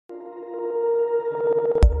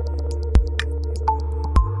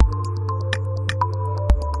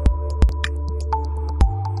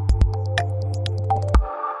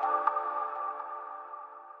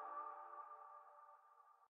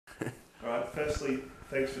Firstly,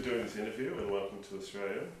 thanks for doing this interview and welcome to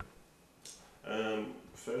Australia.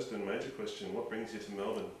 First and major question, what brings you to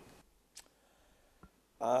Melbourne?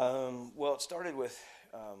 Well, it started with,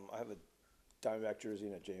 I have a Diamondback jersey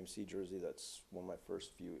and a JMC jersey. That's one of my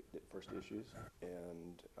first issues.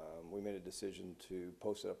 And we made a decision to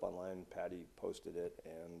post it up online. Patty posted it.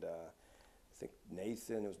 And I think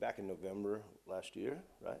Nathan, it was back in November last year,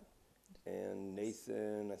 right? And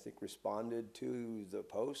Nathan, I think, responded to the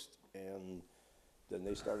post. And then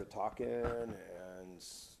they started talking. And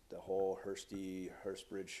the whole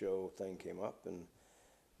Hurstbridge Show thing came up. And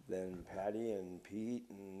then Patty and Pete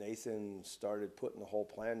and Nathan started putting the whole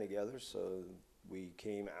plan together, so we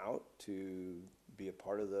came out to be a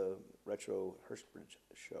part of the retro Hurstbridge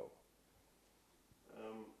show.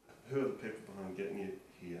 Who are the people behind getting you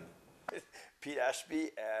here? Pete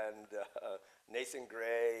Ashby and Nathan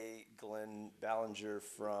Gray, Glenn Ballinger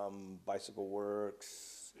from Bicycle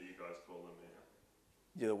Works. So you guys call them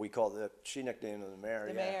Mayor? Yeah, we call she nicknamed him the Mayor.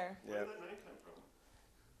 The Mayor. Where did that name come from?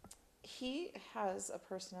 He has a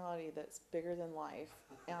personality that's bigger than life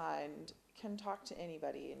and can talk to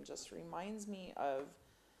anybody and just reminds me of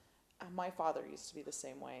my father used to be the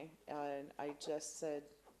same way. And I just said,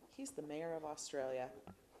 he's the Mayor of Australia.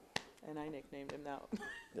 And I nicknamed him that.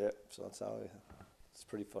 Yeah, so that's how it's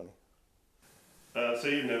pretty funny. So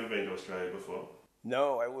you've never been to Australia before?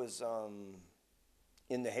 No, I was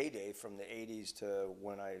in the heyday from the 80s to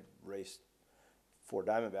when I raced for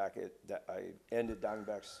Diamondback. I ended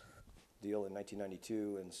Diamondback's deal in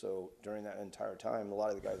 1992, and so during that entire time, a lot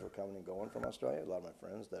of the guys were coming and going from Australia, a lot of my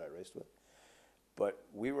friends that I raced with. But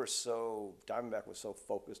Diamondback was so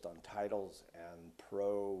focused on titles and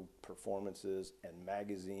pro performances and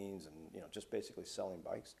magazines and, just basically selling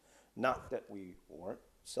bikes. Not that we weren't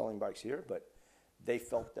selling bikes here, but they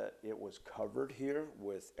felt that it was covered here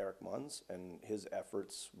with Eric Munns and his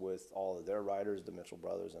efforts with all of their riders, the Mitchell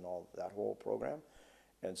brothers and all that whole program.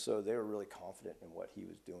 And so they were really confident in what he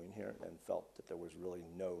was doing here and felt that there was really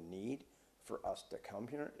no need for us to come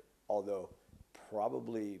here, although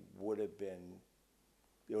probably it would have been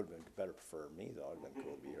better for me, though. It would have been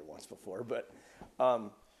cool to be here once before. But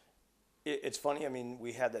it's funny,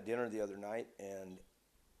 we had that dinner the other night, and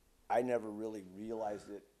I never really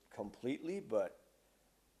realized it completely, but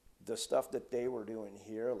the stuff that they were doing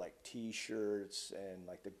here, like T-shirts and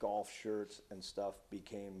like the golf shirts and stuff,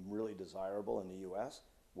 became really desirable in the U.S.,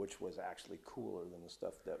 which was actually cooler than the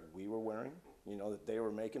stuff that we were wearing, that they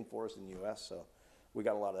were making for us in the U.S. So we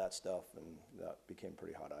got a lot of that stuff, and that became a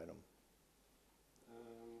pretty hot item.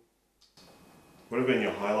 What have been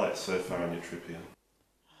your highlights so far on your trip here?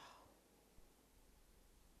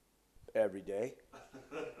 Every day.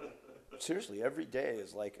 Seriously, every day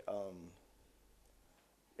is like,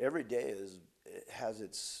 it has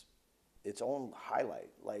its own highlight.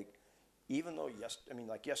 Like, even though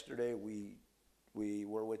yesterday we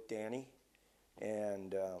were with Danny,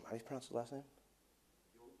 and how do you pronounce the last name?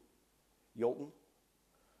 Yolton.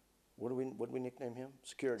 What do we nickname him?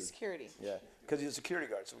 Security. Security. Yeah, because he's a security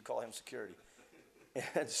guard, so we call him Security.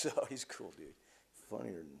 And so he's a cool dude.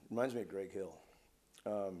 Funnier, reminds me of Greg Hill.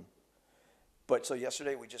 But so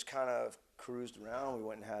yesterday we just kind of cruised around. We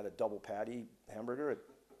went and had a double patty hamburger at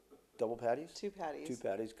Double Patties. Two patties. Two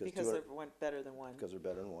patties because they're better than one. Because they're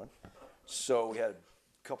better than one. So we had a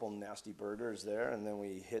couple nasty burgers there, and then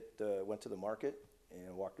we went to the market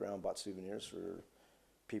and walked around, bought souvenirs for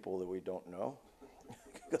people that we don't know,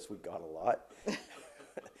 because we got a lot.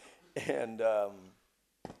 And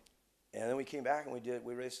then we came back and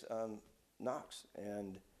we raced Knox,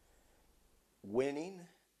 and winning,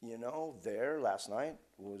 there last night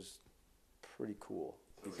was pretty cool.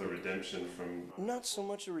 It's a redemption from... Not so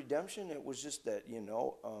much a redemption, it was just that,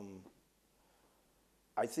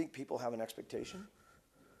 I think people have an expectation,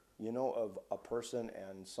 of a person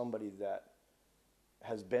and somebody that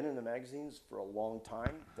has been in the magazines for a long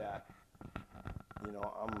time that,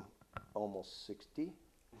 I'm almost 60.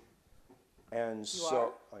 And you so,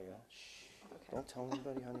 are? oh yeah, shh, Okay. Don't tell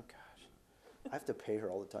anybody, honey, gosh. I have to pay her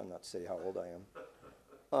all the time not to say how old I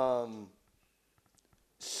am.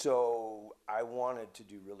 So I wanted to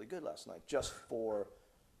do really good last night, just for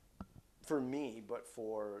me, but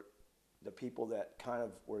for the people that kind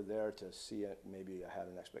of were there to see it. Maybe I had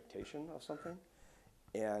an expectation of something.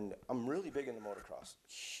 And I'm really big into motocross,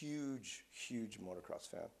 huge motocross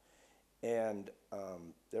fan. And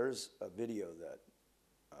there's a video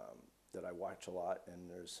that I watch a lot, and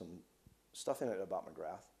there's some stuff in it about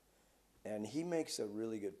McGrath. And he makes a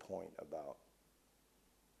really good point about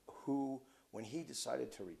when he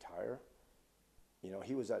decided to retire,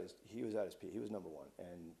 he was at his peak. He was number one,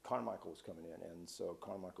 and Carmichael was coming in, and so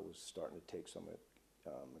Carmichael was starting to take some of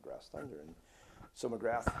McGrath's Thunder. And so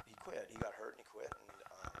McGrath, he quit. He got hurt and he quit.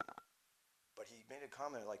 But he made a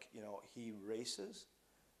comment like, he races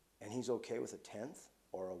and he's okay with a 10th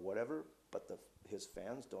or a whatever, but his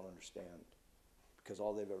fans don't understand because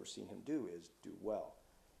all they've ever seen him do is do well.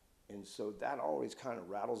 And so that always kind of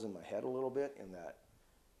rattles in my head a little bit, in that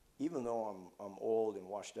even though I'm old and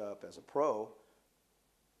washed up as a pro,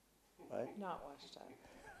 right? Not washed up.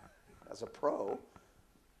 As a pro,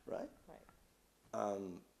 right? Right.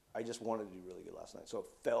 I just wanted to do really good last night, so it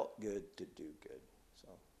felt good to do good. So.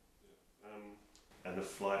 And the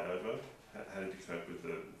flight over, how did you cope with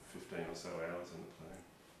the 15 or so hours on the plane?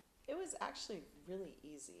 It was actually really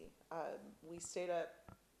easy. We stayed up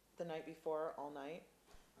the night before all night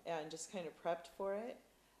and just kind of prepped for it.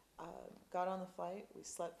 Got on the flight. We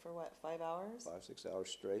slept for 5 hours? 5-6 hours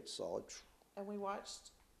straight, solid. And we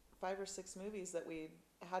watched 5 or 6 movies that we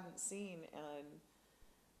hadn't seen, and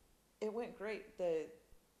it went great.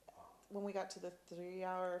 When we got to the 3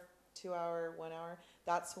 hour, 2 hour, 1 hour,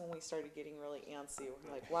 that's when we started getting really antsy.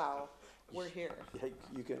 We're like, wow, we're here. Yeah,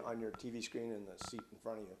 you can, on your TV screen in the seat in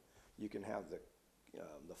front of you, you can have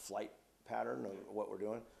the flight pattern of what we're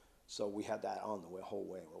doing. So we had that on the whole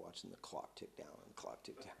way. We're watching the clock tick down and the clock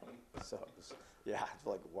tick down. So it was, it's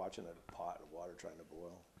like watching a pot of water trying to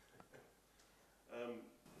boil.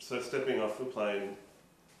 So stepping off the plane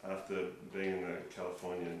after being in the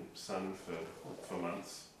Californian sun for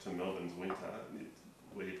months to Melbourne's winter,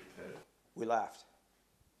 were you prepared? We laughed.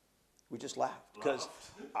 We just laughed because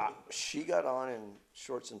she got on in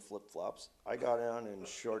shorts and flip-flops. I got on in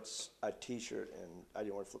shorts, a t-shirt, and I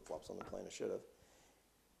didn't wear flip-flops on the plane. I should have.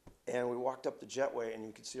 And we walked up the jetway, and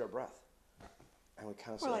you could see our breath. And we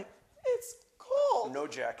kind of said, We're like, it's cold. no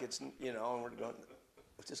jackets, and we're going.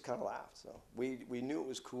 We just kind of laughed. So we knew it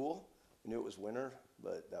was cool. We knew it was winter,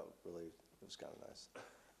 but it was kind of nice.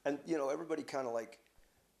 And everybody kind of like,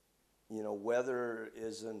 weather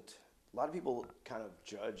isn't. A lot of people kind of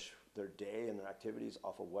judge their day and their activities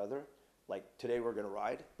off of weather. Like today we're going to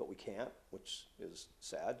ride, but we can't, which is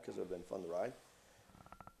sad because it would have been fun to ride.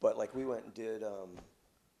 But like we went and did,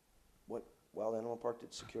 what wild animal park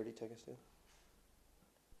did security take us to?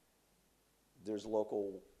 There's a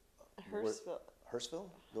local. Hurstbridge,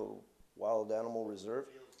 the wild animal reserve.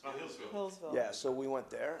 Hillsville. Yeah, so we went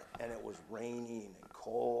there and it was raining and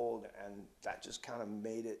cold, and that just kind of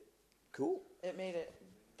made it cool. It made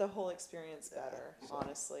the whole experience better,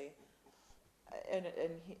 honestly. And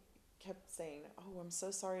he kept saying, "Oh, I'm so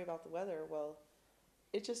sorry about the weather." Well,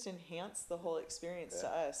 it just enhanced the whole experience to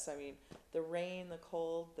us. I mean, the rain, the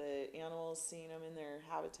cold, the animals, seeing them in their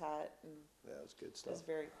habitat, and Yeah, it was good it stuff. was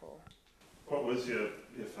very cool. What was your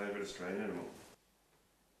favourite Australian animal?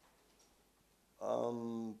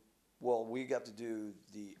 Well, we got to do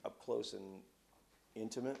the up close and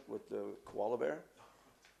intimate with the koala bear,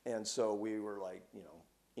 and so we were like,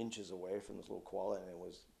 inches away from this little koala, and it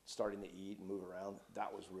was starting to eat and move around.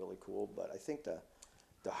 That was really cool. But I think the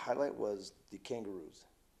highlight was the kangaroos.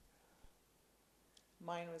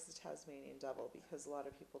 Mine was the Tasmanian devil, because a lot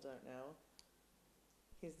of people don't know.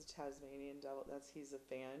 He's the Tasmanian devil. He's a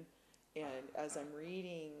fan. And as I'm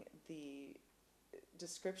reading the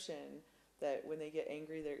description that when they get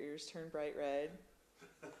angry, their ears turn bright red,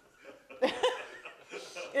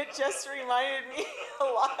 it just reminded me a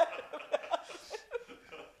lot about it.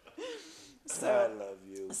 I love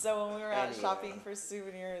you. So when we were out Anyway. shopping for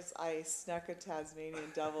souvenirs, I snuck a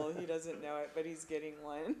Tasmanian devil. He doesn't know it, but he's getting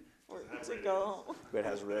one to go home. It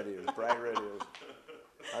has red ears, bright red ears.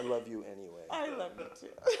 I love you anyway. I love it too.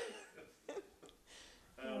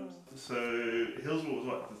 So Hillsville was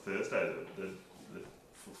what, the Thursday, the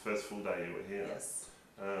first full day you were here? Yes.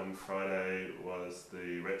 Friday was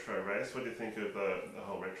the retro race. What do you think of the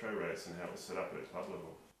whole retro race and how it was set up at a club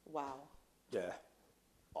level? Wow. Yeah,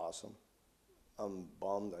 awesome. I'm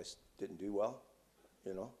bummed I didn't do well,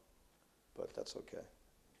 but that's okay.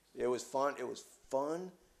 It was fun. It was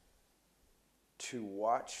fun to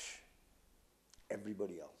watch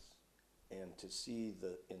everybody else and to see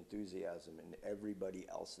the enthusiasm in everybody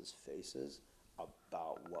else's faces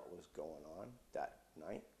about what was going on that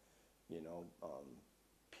night.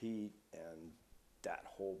 Pete and that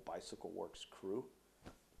whole Bicycle Works crew.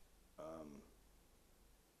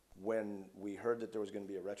 When we heard that there was going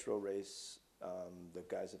to be a retro race, the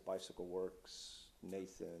guys at Bicycle Works,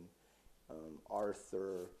 Nathan,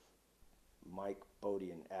 Arthur, Mike,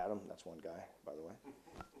 Bodie, and Adam, that's one guy, by the way,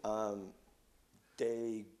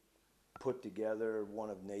 they put together one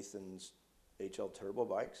of Nathan's HL Turbo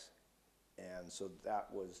bikes. And so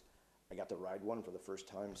I got to ride one for the first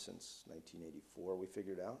time since 1984, we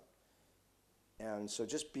figured out. And so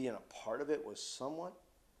just being a part of it was somewhat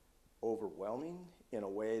overwhelming in a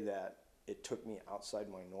way that it took me outside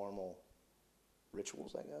my normal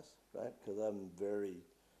rituals, I guess, right? Because I'm very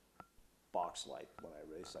box-like when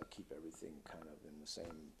I race. I keep everything kind of in the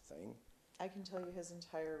same thing. I can tell you his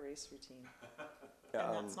entire race routine,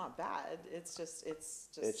 and that's not bad. It's just It's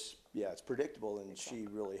predictable, and Exactly. she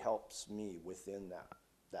really helps me within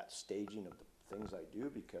that staging of the things I do,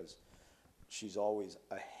 because she's always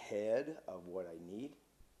ahead of what I need.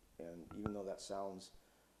 And even though that sounds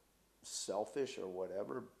selfish or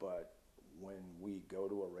whatever, but when we go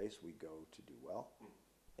to a race, we go to do well.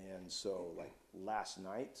 And so, like, last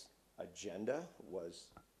night's agenda was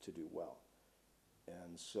to do well.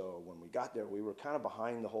 And so when we got there, we were kind of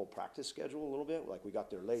behind the whole practice schedule a little bit. Like, we got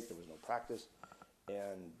there late, there was no practice.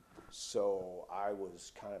 And so I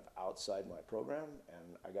was kind of outside my program,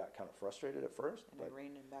 and I got kind of frustrated at first. and I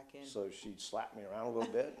reined him back in. So she slapped me around a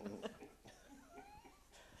little bit, and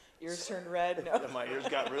Ears turned red. No. my ears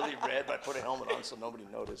got really red, but I put a helmet on so nobody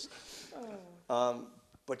noticed.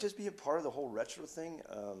 But just being part of the whole retro thing,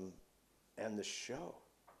 and the show,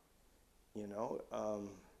 you know,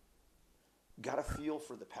 got a feel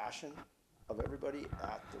for the passion of everybody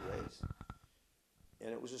at the race.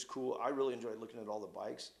 And it was just cool. I really enjoyed looking at all the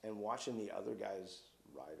bikes and watching the other guys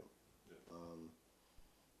ride them.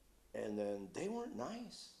 And then they weren't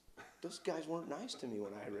nice. Those guys weren't nice to me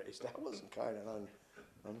when I raced. That wasn't kind of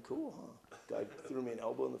uncool, huh? Guy threw me an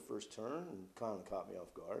elbow in the first turn and kind of caught me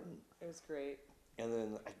off guard. It was great. And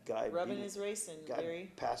then a guy Rubbing beat- his racing, guy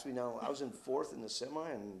Leary. passed me down. I was in fourth in the semi,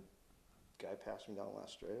 and guy passed me down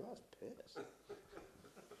last straight. I was pissed.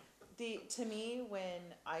 To me,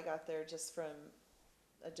 when I got there, just from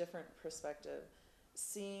a different perspective,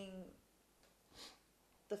 seeing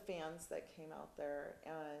the fans that came out there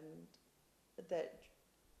and that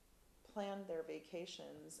planned their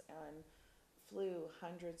vacations and flew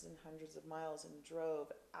hundreds and hundreds of miles and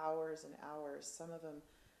drove hours and hours, some of them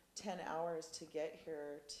 10 hours to get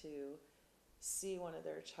here to see one of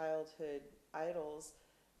their childhood idols.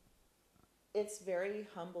 It's very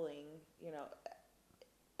humbling, you know,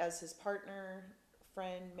 as his partner,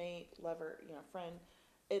 friend, mate, lover, you know, friend.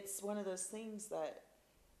 It's one of those things that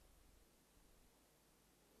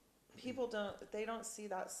people don't see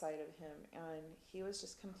that side of him, and he was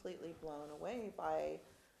just completely blown away by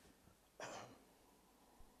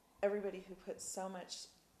everybody who put so much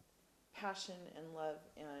passion and love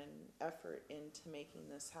and effort into making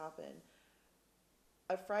this happen.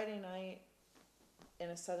 A Friday night in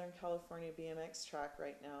a Southern California BMX track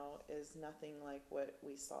right now is nothing like what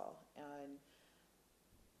we saw, and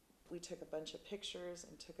we took a bunch of pictures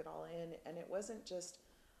and took it all in, and it wasn't just,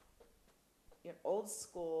 you know, old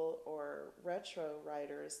school or retro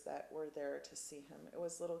riders that were there to see him. It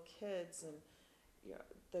was little kids, and you know,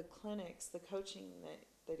 the clinics, the coaching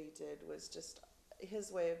that he did was just his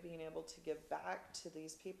way of being able to give back to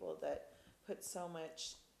these people that put so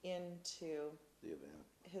much into The event.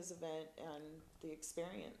 his event and the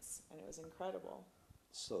experience, and it was incredible.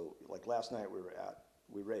 So, like last night,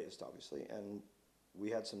 we raced, obviously, and we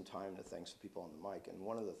had some time to thank some people on the mic. And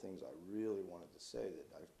one of the things I really wanted to say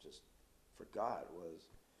that I just forgot was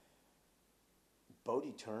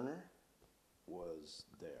Bodie Turner was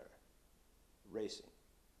there racing.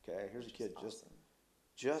 Okay, here's a kid Awesome.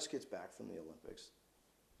 just gets back from the Olympics.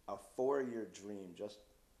 A 4-year dream just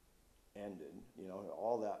ended, you know,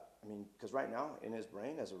 all that. I mean, because right now in his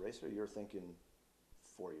brain as a racer, you're thinking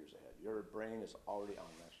 4 years ahead. Your brain is already on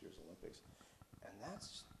next year's Olympics. And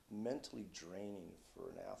that's mentally draining for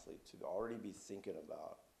an athlete to already be thinking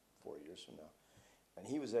about 4 years from now. And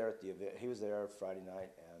he was there at the event. He was there Friday night,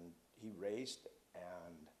 and he raced,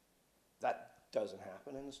 and that doesn't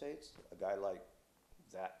happen in the States. A guy like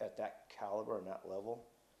that, at that caliber and that level,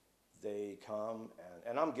 they come,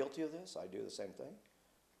 and I'm guilty of this. I do the same thing,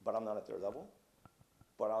 but I'm not at their level.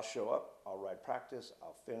 But I'll show up, I'll ride practice,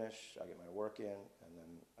 I'll finish, I get my work in, and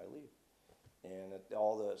then I leave. And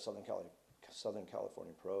all the Southern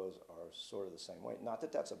California pros are sort of the same way. Not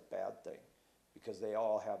that that's a bad thing, because they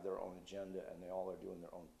all have their own agenda and they all are doing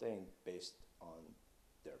their own thing based on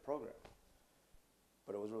their program.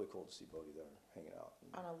 But it was really cool to see Bodie there hanging out.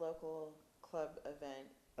 On a local club event.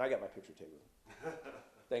 I got my picture taken with him.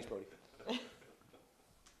 Thanks, Bodie.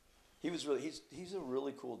 He was really, he's a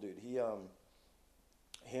really cool dude.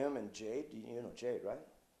 Him and Jade, you know Jade, right?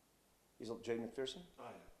 Jade McPherson? Oh,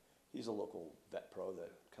 yeah. He's a local vet pro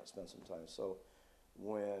that spent some time. So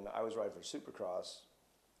when I was riding for Supercross,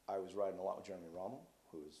 I was riding a lot with Jeremy Rommel,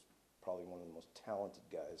 who is probably one of the most talented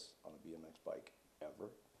guys on a BMX bike ever.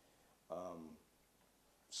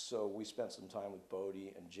 So we spent some time with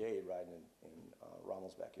Bodie and Jade riding in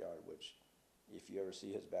Rommel's backyard, which if you ever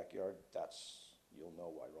see his backyard, that's you'll know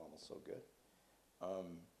why Ronald's so good.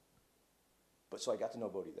 But so I got to know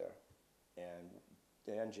Bodie there, and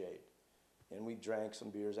Jade, and we drank some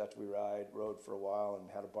beers after we rode for a while, and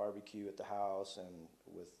had a barbecue at the house and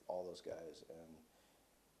with all those guys, and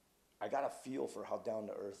I got a feel for how down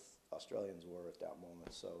to earth Australians were at that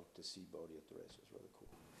moment. So to see Bodie at the race was really cool.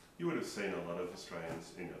 You would have seen a lot of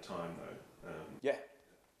Australians in your time, though.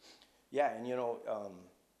 Yeah, and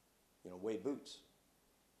Wade Boots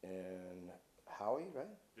and Howie,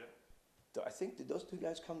 right? Yeah. I think, did those two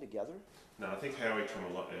guys come together? No, I think Howie came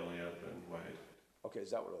a lot earlier than Wade. Okay,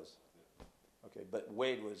 is that what it was? Okay, but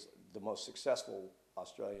Wade was the most successful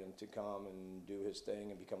Australian to come and do his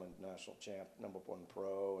thing and become a national champ, #1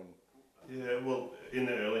 pro, and Yeah, well, in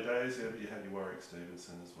the early days, yeah, but you had your Warwick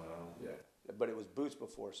Stevenson as well. yeah, but it was Boots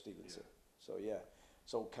before Stevenson. Yeah. So yeah,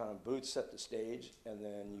 so kind of Boots set the stage, and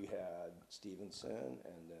then you had Stevenson,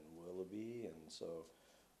 and then Willoughby, and so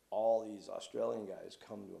all these Australian guys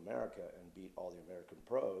come to America and beat all the American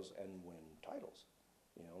pros and win titles.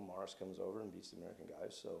 You know, Morris comes over and beats the American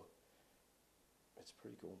guys, so it's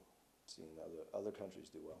pretty cool seeing other countries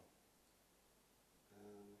do well.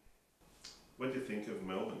 What do you think of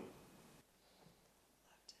Melbourne?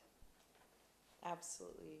 Loved it.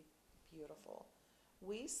 Absolutely beautiful.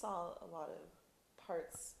 We saw a lot of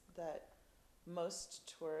parts that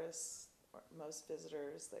most tourists or most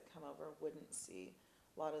visitors that come over wouldn't see.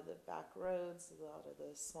 A lot of the back roads, a lot of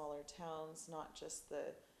the smaller towns, not just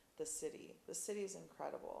the city. The city's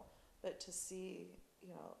incredible, but to see,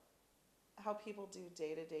 how people do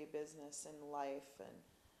day-to-day business and life, and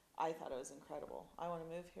I thought it was incredible. I want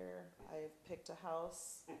to move here. I've picked a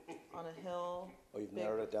house on a hill. Oh, you've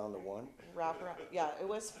narrowed it down to one? Wrap around, yeah, it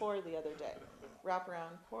was 4 the other day. Wrap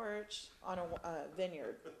around porch on a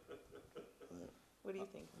vineyard. What do you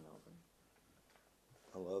think of Melbourne?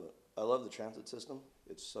 I love it. I love the transit system.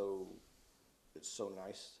 It's so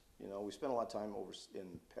nice. We spent a lot of time over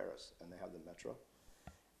in Paris, and they have the metro,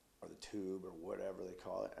 or the tube, or whatever they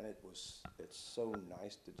call it, and it's so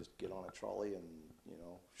nice to just get on a trolley and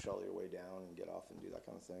shuttle your way down and get off and do that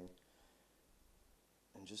kind of thing.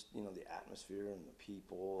 And just the atmosphere and the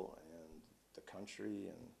people and the country,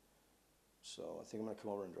 and so I think I'm gonna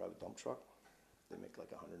come over and drive a dump truck. They make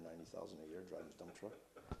like $190,000 a year driving a dump truck.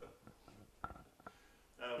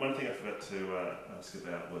 One thing I forgot to ask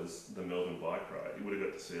about was the Melbourne bike ride. You would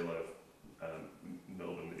have got to see a lot of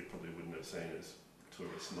Melbourne that you probably wouldn't have seen as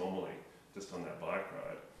tourists normally, just on that bike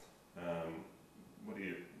ride. What are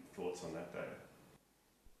your thoughts on that day?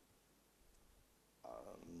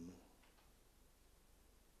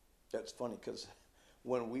 That's funny because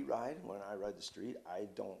when I ride the street, I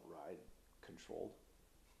don't ride controlled.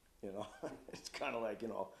 It's kind of like,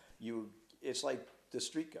 it's like the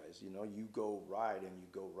street guys, you go ride, and you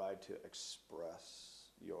go ride to express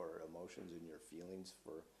your emotions and your feelings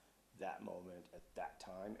for that moment at that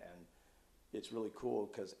time. And it's really cool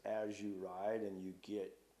because as you ride and you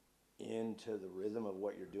get into the rhythm of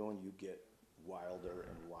what you're doing, you get wilder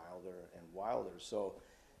and wilder and wilder. So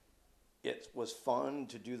it was fun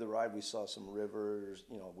to do the ride. We saw some rivers,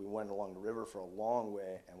 we went along the river for a long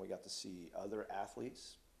way, and we got to see other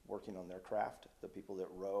athletes working on their craft, the people that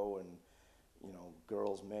row, and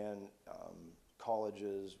girls, men,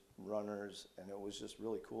 colleges, runners, and it was just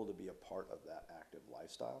really cool to be a part of that active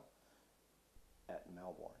lifestyle at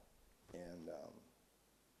Melbourne. And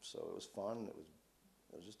so it was fun.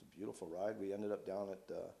 It was just a beautiful ride. We ended up down at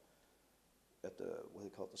the what do they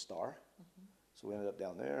call it, the Star. Mm-hmm. So we ended up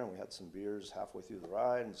down there, and we had some beers halfway through the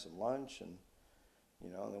ride and some lunch, and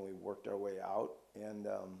and then we worked our way out, and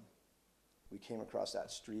we came across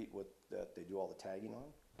that street that they do all the tagging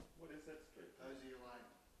on. What is that street? Hosier Lane.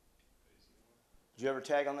 Did you ever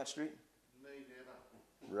tag on that street? Me, never.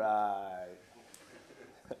 Right.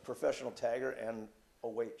 Professional tagger and a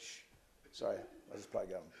witch. Sorry, I just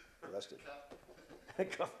probably got him arrested.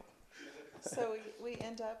 So we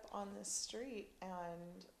end up on this street,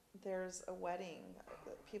 and there's a wedding.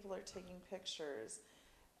 People are taking pictures,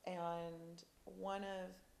 and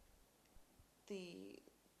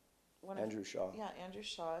Andrew Shaw. Yeah, Andrew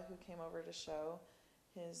Shaw, who came over to show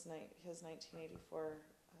his 1984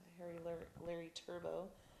 Leary Turbo,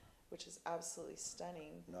 which is absolutely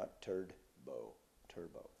stunning. Not turbo.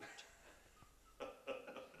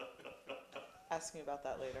 Ask me about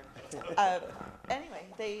that later. Anyway,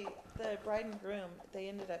 the bride and groom, they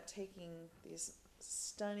ended up taking these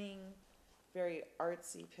stunning, very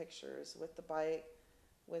artsy pictures with the bike,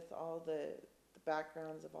 with all the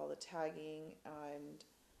backgrounds of all the tagging, and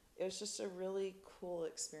it was just a really cool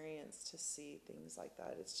experience to see things like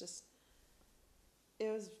that. It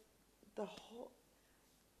was the whole,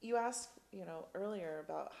 you asked, earlier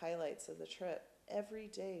about highlights of the trip, every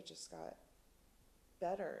day just got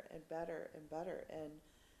better and better and better. And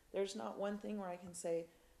there's not one thing where I can say,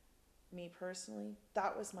 me personally,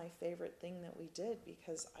 that was my favorite thing that we did,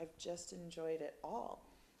 because I've just enjoyed it all.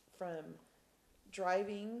 From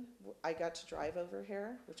driving, I got to drive over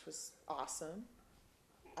here, which was awesome.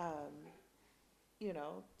 You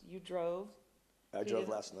know, you drove. I drove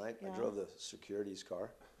last night. Yeah. I drove the security's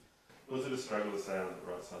car. Was it a struggle to stay on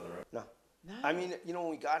the right side of the road? No. No. I mean, you know,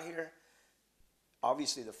 when we got here,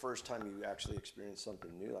 obviously the first time you actually experience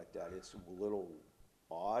something new like that, it's a little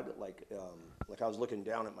odd. Like I was looking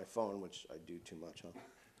down at my phone, which I do too much, huh?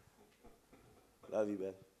 Love you,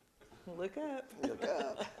 babe. Look up. Look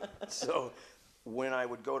up. So when I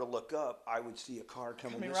would go to look up, I would see a car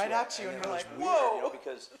coming Coming this right way, at you, and it you're was like, weird, whoa. You know,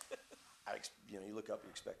 because you look up, you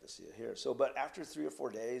expect to see it here. So, but after 3 or 4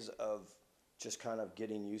 days of just kind of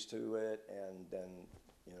getting used to it, and then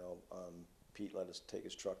Pete let us take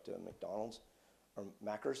his truck to McDonald's or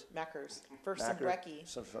Macca's. Macca's. For some brekkie.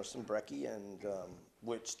 For some brekkie, and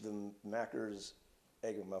which the Macca's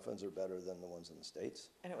egg muffins are better than the ones in the States.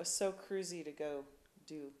 And it was so cruisy to go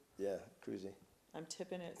do. Yeah, cruisy. I'm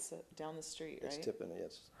tipping it down the street, right? It's tipping it.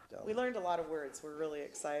 It's down. We learned a lot of words. We're really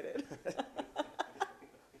excited.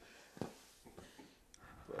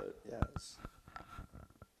 But yeah,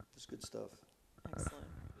 it's good stuff.